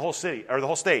 Right? The whole city, or the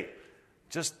whole state.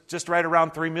 Just right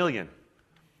around 3 million.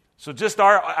 So just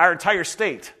our entire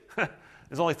state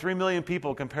is only 3 million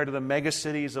people compared to the mega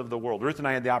cities of the world. Ruth and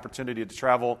I had the opportunity to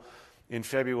travel in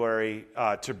February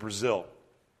to Brazil.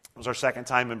 It was our second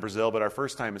time in Brazil, but our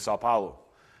first time in Sao Paulo,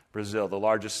 Brazil, the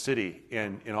largest city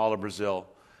in all of Brazil.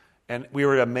 And we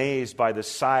were amazed by the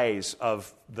size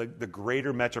of the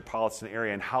greater metropolitan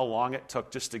area and how long it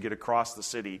took just to get across the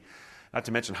city, not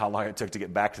to mention how long it took to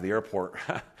get back to the airport.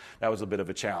 That was a bit of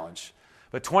a challenge.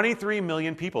 But 23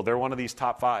 million people, they're one of these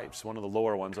top 5s, one of the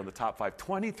lower ones on the top 5.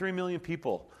 23 million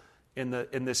people in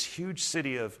this huge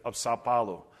city of Sao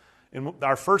Paulo. And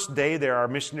our first day there, our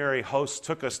missionary host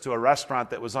took us to a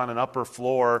restaurant that was on an upper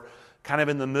floor, kind of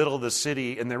in the middle of the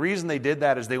city. And the reason they did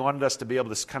that is they wanted us to be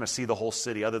able to kind of see the whole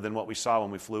city other than what we saw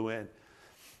when we flew in.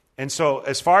 And so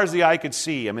as far as the eye could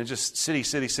see, I mean, just city,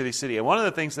 city, city, city. And one of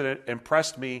the things that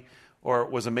impressed me or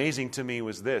was amazing to me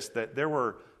was this, that there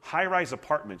were high-rise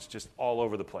apartments just all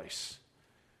over the place.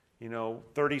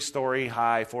 30-story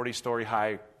high, 40-story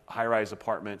high-rise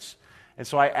apartments. And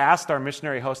so I asked our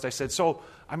missionary host, I said,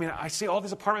 I see all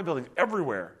these apartment buildings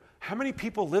everywhere. How many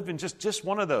people live in just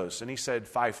one of those? And he said,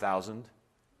 5,000.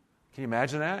 Can you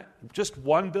imagine that? Just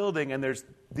one building, and there's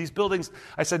these buildings.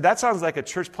 I said, that sounds like a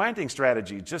church planting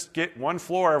strategy. Just get one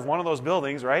floor of one of those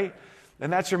buildings, right?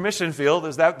 And that's your mission field,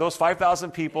 is that those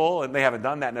 5,000 people, and they haven't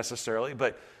done that necessarily,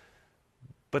 but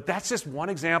that's just one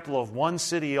example of one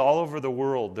city all over the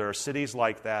world. There are cities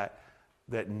like that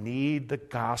need the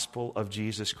gospel of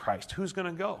Jesus Christ. Who's going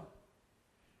to go?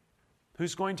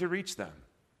 Who's going to reach them?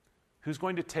 Who's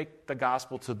going to take the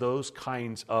gospel to those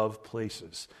kinds of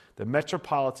places? The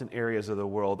metropolitan areas of the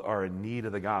world are in need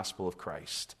of the gospel of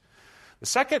Christ. The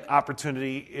second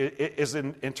opportunity is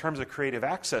in terms of creative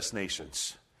access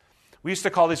nations. We used to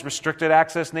call these restricted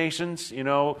access nations,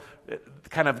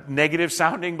 kind of negative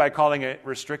sounding by calling it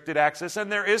restricted access.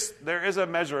 And there is a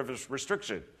measure of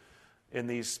restriction in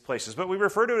these places. But we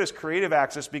refer to it as creative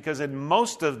access because in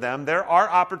most of them, there are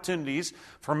opportunities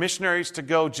for missionaries to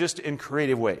go just in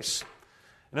creative ways.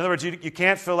 In other words, you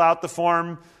can't fill out the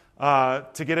form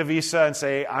to get a visa and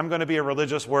say, I'm going to be a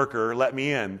religious worker, let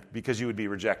me in, because you would be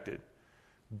rejected.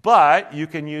 But you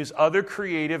can use other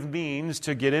creative means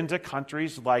to get into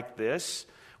countries like this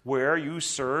where you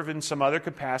serve in some other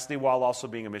capacity while also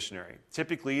being a missionary.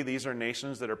 Typically, these are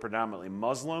nations that are predominantly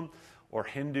Muslim or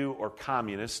Hindu or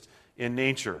communist in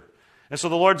nature. And so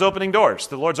the Lord's opening doors.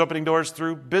 The Lord's opening doors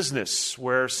through business,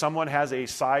 where someone has a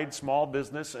side small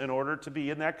business in order to be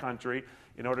in that country,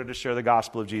 in order to share the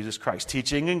gospel of Jesus Christ.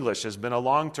 Teaching English has been a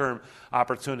long-term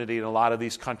opportunity in a lot of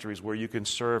these countries where you can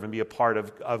serve and be a part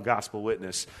of gospel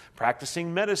witness.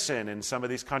 Practicing medicine in some of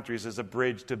these countries is a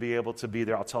bridge to be able to be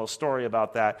there. I'll tell a story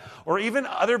about that. Or even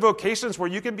other vocations where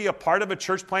you can be a part of a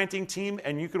church planting team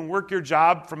and you can work your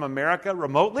job from America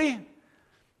remotely,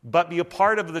 but be a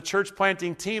part of the church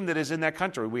planting team that is in that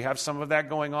country. We have some of that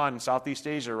going on in Southeast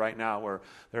Asia right now, where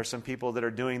there are some people that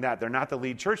are doing that. They're not the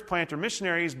lead church planter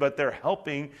missionaries, but they're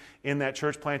helping in that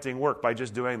church planting work by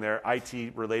just doing their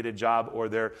IT-related job or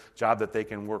their job that they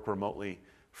can work remotely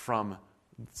from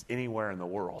anywhere in the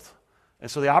world.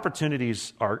 And so the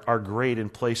opportunities are great in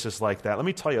places like that. Let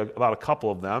me tell you about a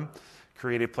couple of them,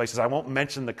 creative places. I won't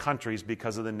mention the countries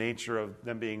because of the nature of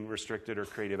them being restricted or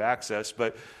creative access,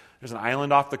 but there's an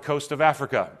island off the coast of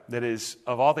Africa that is,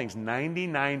 of all things,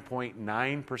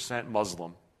 99.9%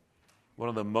 Muslim. One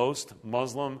of the most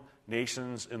Muslim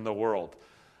nations in the world.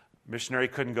 A missionary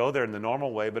couldn't go there in the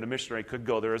normal way, but a missionary could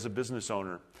go there as a business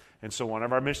owner. And so one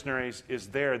of our missionaries is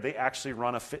there. They actually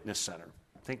run a fitness center.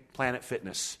 Think Planet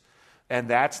Fitness. And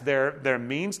that's their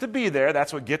means to be there.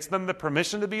 That's what gets them the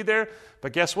permission to be there.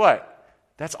 But guess what?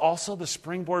 That's also the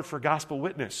springboard for gospel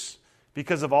witness.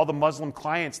 Because of all the Muslim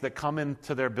clients that come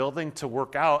into their building to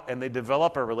work out and they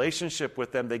develop a relationship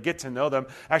with them, they get to know them.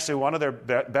 Actually, one of their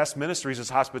best ministries is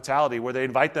hospitality, where they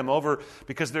invite them over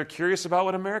because they're curious about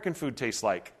what American food tastes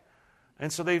like.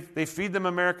 And so they feed them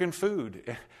American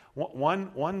food.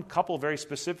 One couple very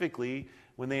specifically,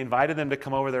 when they invited them to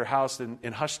come over their house,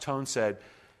 in hushed tone said,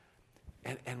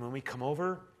 and when we come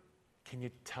over, can you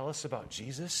tell us about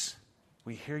Jesus?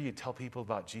 We hear you tell people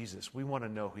about Jesus. We want to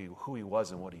know who he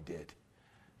was and what he did.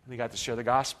 And we got to share the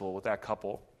gospel with that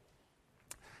couple.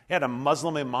 He had a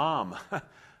Muslim imam,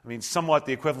 somewhat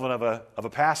the equivalent of a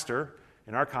pastor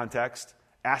in our context,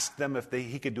 asked them if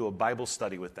he could do a Bible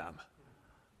study with them,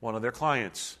 one of their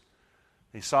clients.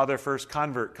 They saw their first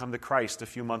convert come to Christ a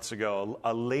few months ago,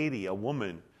 a lady, a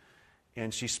woman,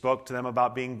 and she spoke to them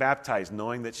about being baptized,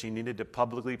 knowing that she needed to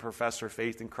publicly profess her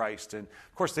faith in Christ. And,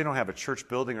 of course, they don't have a church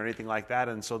building or anything like that.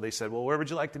 And so they said, well, where would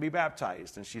you like to be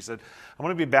baptized? And she said, I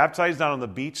want to be baptized down on the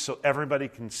beach so everybody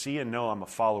can see and know I'm a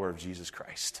follower of Jesus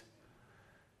Christ.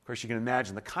 Of course, you can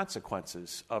imagine the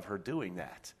consequences of her doing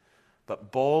that.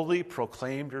 But boldly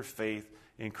proclaimed her faith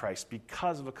in Christ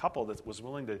because of a couple that was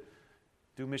willing to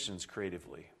do missions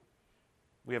creatively.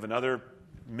 We have another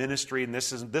ministry, and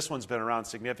this one's been around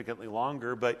significantly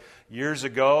longer, but years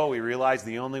ago we realized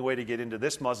the only way to get into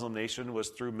this Muslim nation was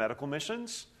through medical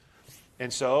missions.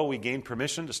 And so we gained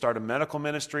permission to start a medical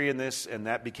ministry in this, and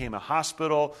that became a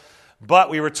hospital. But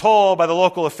we were told by the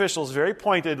local officials very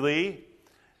pointedly,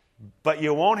 but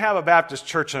you won't have a Baptist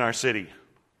church in our city.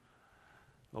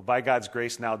 Well, by God's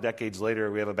grace, now decades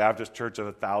later, we have a Baptist church of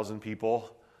 1,000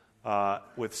 people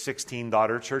with 16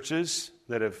 daughter churches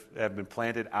that have been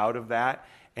planted out of that,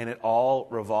 and it all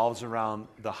revolves around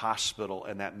the hospital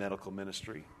and that medical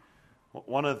ministry.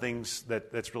 One of the things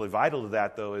that's really vital to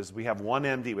that, though, is we have one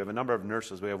MD. We have a number of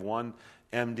nurses. We have one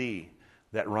MD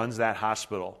that runs that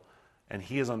hospital, and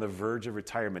he is on the verge of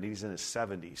retirement. He's in his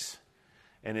 70s.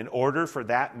 And in order for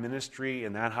that ministry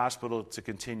and that hospital to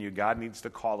continue, God needs to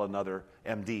call another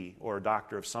MD or a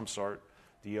doctor of some sort,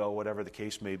 DO, whatever the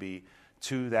case may be,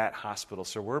 to that hospital.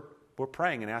 So we're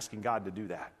praying and asking God to do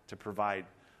that, to provide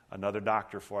another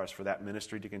doctor for us, for that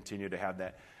ministry to continue to have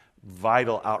that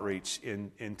vital outreach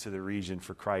into the region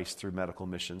for Christ through medical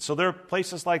missions. So there are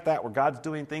places like that where God's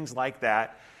doing things like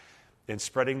that and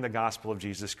spreading the gospel of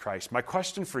Jesus Christ. My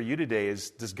question for you today is,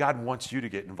 does God want you to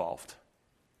get involved?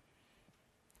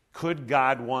 Could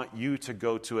God want you to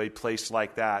go to a place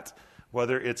like that,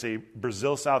 whether it's a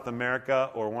Brazil, South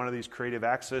America, or one of these creative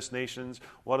access nations,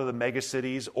 one of the mega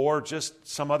cities, or just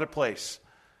some other place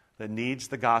that needs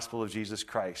the gospel of Jesus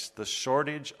Christ? The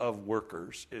shortage of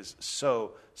workers is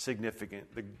so significant.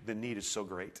 The need is so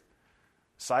great.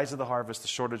 Size of the harvest, the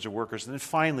shortage of workers. And then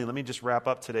finally, let me just wrap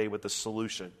up today with the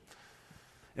solution.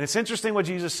 And it's interesting what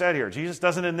Jesus said here. Jesus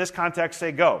doesn't in this context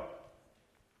say go.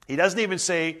 He doesn't even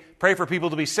say pray for people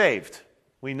to be saved.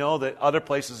 We know that other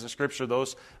places in Scripture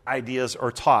those ideas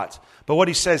are taught. But what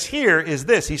he says here is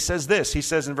this. He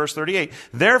says in verse 38,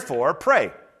 therefore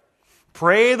pray.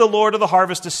 Pray the Lord of the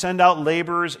harvest to send out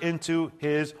laborers into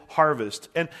his harvest.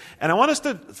 And I want us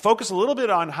to focus a little bit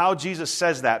on how Jesus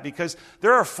says that, because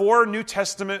there are 4 New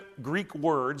Testament Greek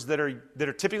words that are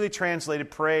typically translated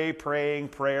pray, praying,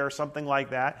 prayer, something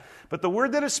like that. But the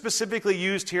word that is specifically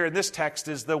used here in this text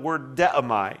is the word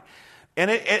deomai.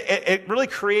 And it really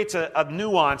creates a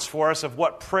nuance for us of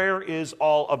what prayer is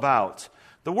all about.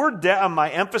 The word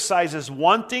deomai emphasizes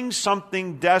wanting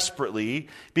something desperately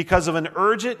because of an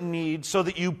urgent need so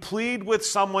that you plead with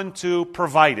someone to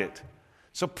provide it.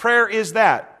 So prayer is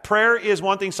that. Prayer is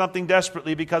wanting something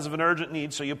desperately because of an urgent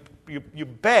need. So you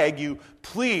beg, you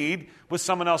plead with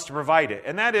someone else to provide it.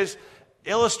 And that is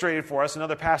illustrated for us in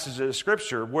other passages of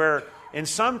Scripture where in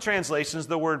some translations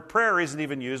the word prayer isn't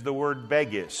even used, the word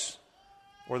beg is.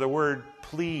 Or the word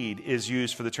plead is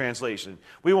used for the translation.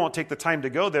 We won't take the time to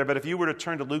go there, but if you were to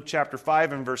turn to Luke chapter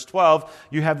 5 and verse 12,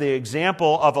 you have the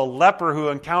example of a leper who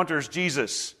encounters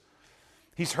Jesus.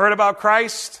 He's heard about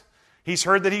Christ. He's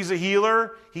heard that he's a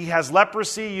healer. He has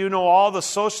leprosy. You know all the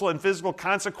social and physical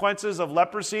consequences of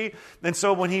leprosy. And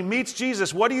so when he meets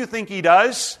Jesus, what do you think he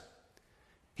does?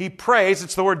 He prays.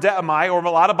 It's the word deomai, or a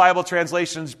lot of Bible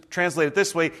translations translate it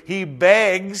this way. He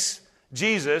begs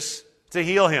Jesus to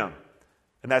heal him.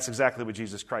 And that's exactly what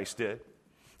Jesus Christ did.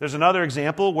 There's another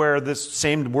example where this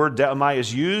same word deomai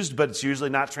is used, but it's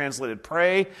usually not translated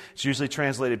pray. It's usually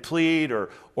translated plead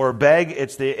or beg.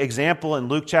 It's the example in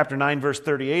Luke chapter 9, verse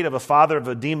 38 of a father of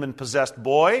a demon-possessed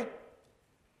boy.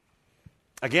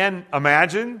 Again,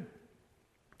 imagine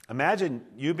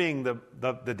you being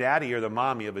the daddy or the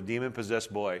mommy of a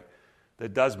demon-possessed boy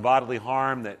that does bodily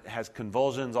harm, that has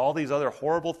convulsions, all these other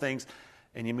horrible things,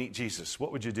 and you meet Jesus.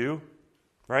 What would you do?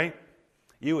 Right?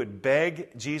 You would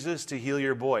beg Jesus to heal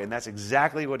your boy. And that's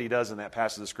exactly what he does in that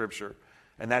passage of Scripture.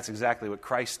 And that's exactly what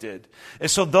Christ did. And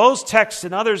so those texts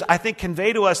and others, I think,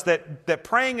 convey to us that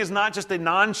praying is not just a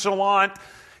nonchalant,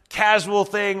 casual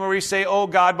thing where we say, oh,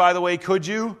 God, by the way, could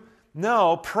you?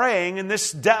 No, praying in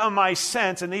this deomai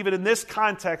sense, and even in this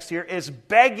context here, is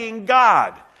begging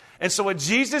God. And so what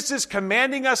Jesus is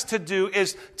commanding us to do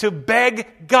is to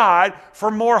beg God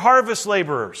for more harvest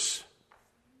laborers.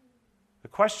 The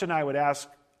question I would ask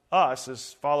us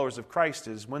as followers of Christ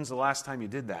is, when's the last time you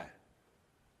did that?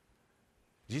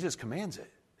 Jesus commands it.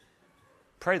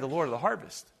 Pray the Lord of the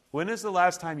harvest. When is the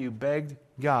last time you begged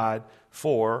God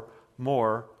for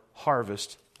more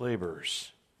harvest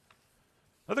laborers?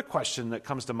 Another question that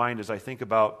comes to mind as I think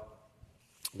about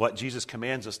what Jesus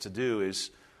commands us to do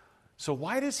is, so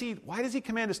why does he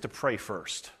command us to pray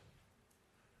first?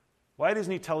 Why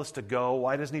doesn't he tell us to go?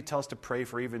 Why doesn't he tell us to pray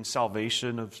for even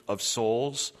salvation of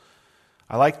souls?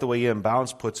 I like the way Ian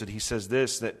Bounds puts it. He says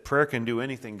this, that prayer can do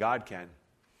anything God can.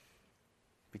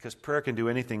 Because prayer can do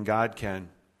anything God can.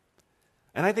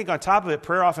 And I think on top of it,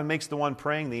 prayer often makes the one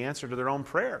praying the answer to their own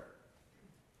prayer.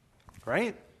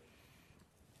 Right?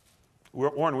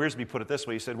 Warren Wiersbe put it this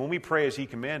way. He said, when we pray as he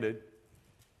commanded,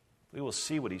 we will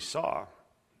see what he saw,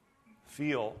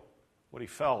 feel what he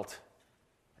felt,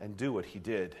 and do what he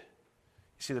did.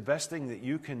 See, the best thing that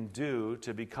you can do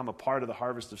to become a part of the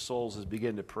harvest of souls is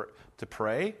begin to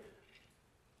pray.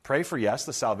 Pray for, yes,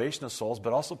 the salvation of souls,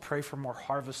 but also pray for more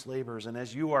harvest laborers. And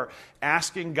as you are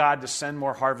asking God to send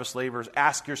more harvest laborers,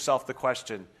 ask yourself the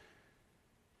question,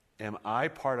 am I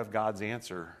part of God's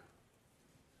answer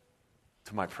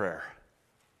to my prayer?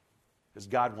 Does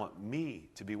God want me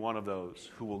to be one of those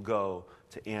who will go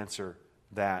to answer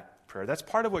that prayer? That's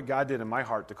part of what God did in my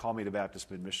heart to call me to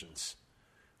Baptist Mid-Missions.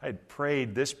 I had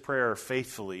prayed this prayer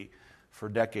faithfully for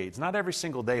decades. Not every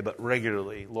single day, but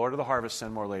regularly. Lord of the harvest,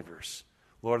 send more laborers.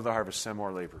 Lord of the harvest, send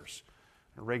more laborers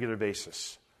on a regular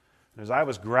basis. And as I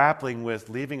was grappling with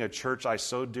leaving a church I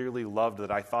so dearly loved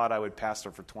that I thought I would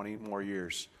pastor for 20 more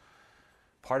years,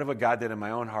 part of what God did in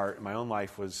my own heart, in my own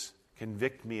life, was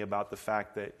convict me about the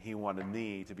fact that He wanted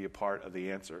me to be a part of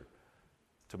the answer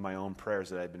to my own prayers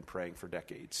that I'd been praying for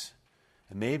decades.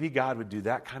 And maybe God would do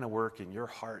that kind of work in your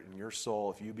heart and your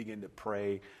soul if you begin to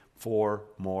pray for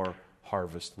more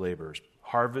harvest laborers.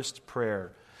 Harvest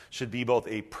prayer should be both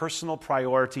a personal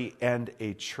priority and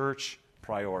a church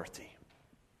priority.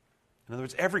 In other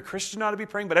words, every Christian ought to be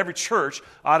praying, but every church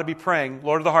ought to be praying,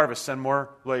 Lord of the harvest, send more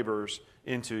laborers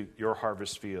into your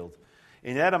harvest field.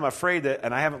 And yet I'm afraid that,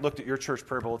 and I haven't looked at your church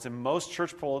prayer bulletin, most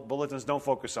church bulletins don't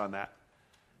focus on that.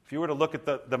 If you were to look at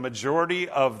the majority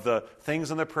of the things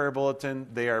in the prayer bulletin,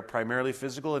 they are primarily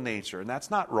physical in nature. And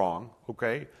that's not wrong,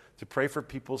 okay, to pray for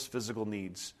people's physical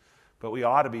needs. But we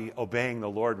ought to be obeying the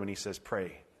Lord when He says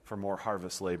pray for more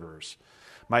harvest laborers.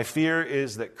 My fear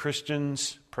is that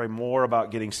Christians pray more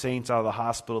about getting saints out of the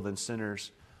hospital than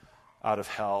sinners out of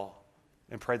hell,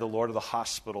 and pray the Lord of the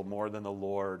hospital more than the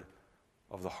Lord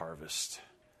of the harvest.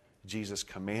 Jesus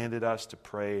commanded us to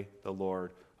pray the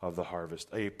Lord of the harvest.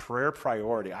 A prayer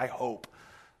priority, I hope,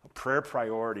 a prayer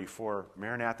priority for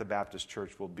Maranatha Baptist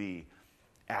Church will be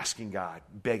asking God,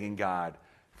 begging God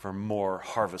for more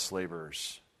harvest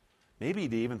laborers. Maybe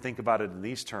to even think about it in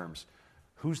these terms.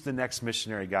 Who's the next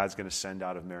missionary God's going to send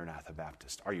out of Maranatha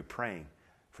Baptist? Are you praying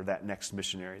for that next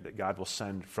missionary that God will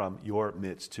send from your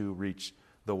midst to reach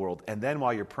the world? And then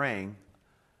while you're praying,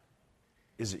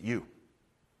 is it you?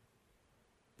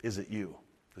 Is it you?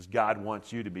 Because God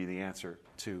wants you to be the answer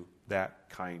to that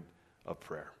kind of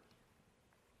prayer.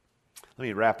 Let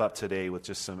me wrap up today with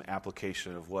just some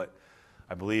application of what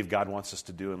I believe God wants us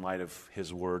to do in light of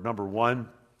His Word. Number one,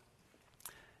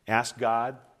 ask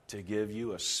God to give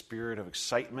you a spirit of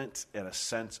excitement and a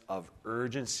sense of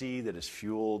urgency that is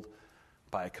fueled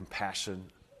by a compassion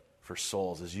for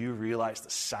souls. As you realize the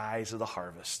size of the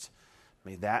harvest,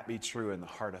 may that be true in the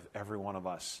heart of every one of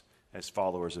us as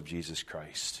followers of Jesus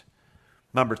Christ.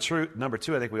 Number two,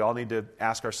 I think we all need to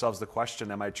ask ourselves the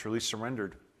question, am I truly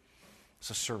surrendered?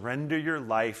 So surrender your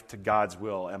life to God's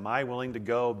will. Am I willing to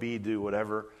go, do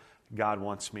whatever God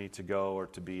wants me to go or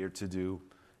to be or to do?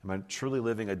 Am I truly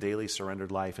living a daily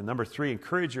surrendered life? And number three,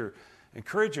 encourage your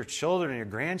children and your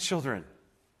grandchildren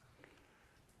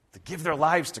to give their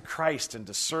lives to Christ and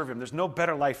to serve Him. There's no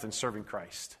better life than serving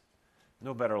Christ.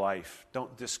 No better life.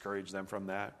 Don't discourage them from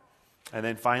that. And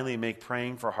then finally, make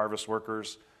praying for harvest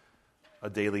workers a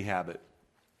daily habit.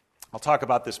 I'll talk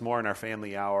about this more in our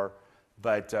family hour,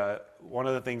 but one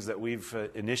of the things that we've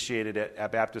initiated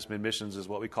at Baptist Mid-Missions is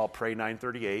what we call Pray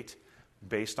 938,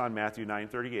 based on Matthew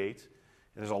 9:38.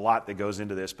 There's a lot that goes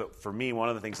into this, but for me, one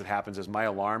of the things that happens is my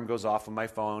alarm goes off on my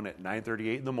phone at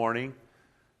 9:38 in the morning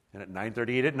and at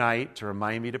 9:38 at night to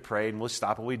remind me to pray, and we'll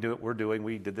stop what we're doing.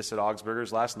 We did this at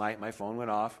Augsburgers last night. My phone went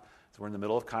off, so we're in the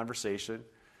middle of conversation.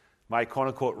 My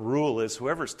quote-unquote rule is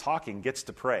whoever's talking gets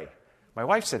to pray. My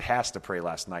wife said has to pray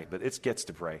last night, but it gets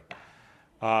to pray.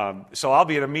 So I'll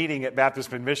be at a meeting at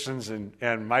Baptist Mid-Missions,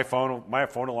 and my phone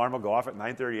alarm will go off at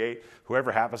 9:38.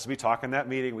 Whoever happens to be talking in that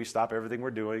meeting, we stop everything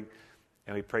we're doing,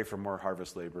 and we pray for more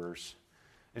harvest laborers.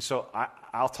 And so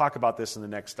I'll talk about this in the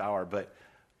next hour, but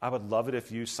I would love it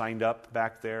if you signed up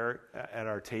back there at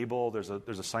our table. There's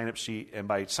a sign-up sheet, and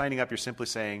by signing up, you're simply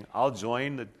saying, I'll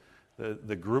join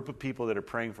the group of people that are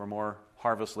praying for more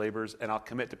harvest laborers, and I'll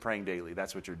commit to praying daily.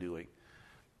 That's what you're doing.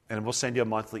 And we'll send you a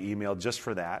monthly email just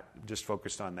for that, just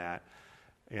focused on that.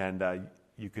 And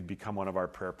you could become one of our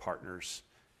prayer partners,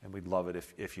 and we'd love it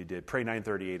if you did. Pray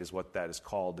 938 is what that is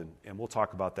called, and we'll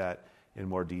talk about that in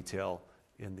more detail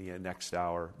in the next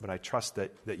hour. But I trust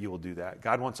that you will do that.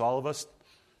 God wants all of us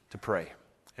to pray,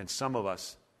 and some of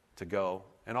us to go,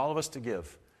 and all of us to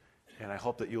give. And I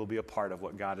hope that you will be a part of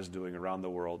what God is doing around the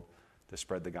world to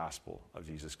spread the gospel of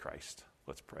Jesus Christ.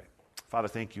 Let's pray. Father,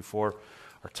 thank you for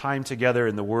our time together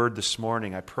in the Word this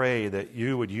morning. I pray that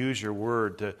you would use your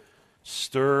Word to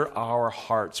stir our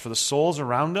hearts for the souls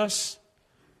around us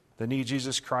that need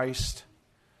Jesus Christ,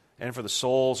 and for the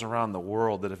souls around the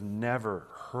world that have never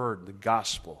heard the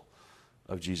gospel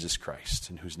of Jesus Christ,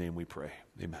 in whose name we pray.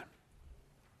 Amen.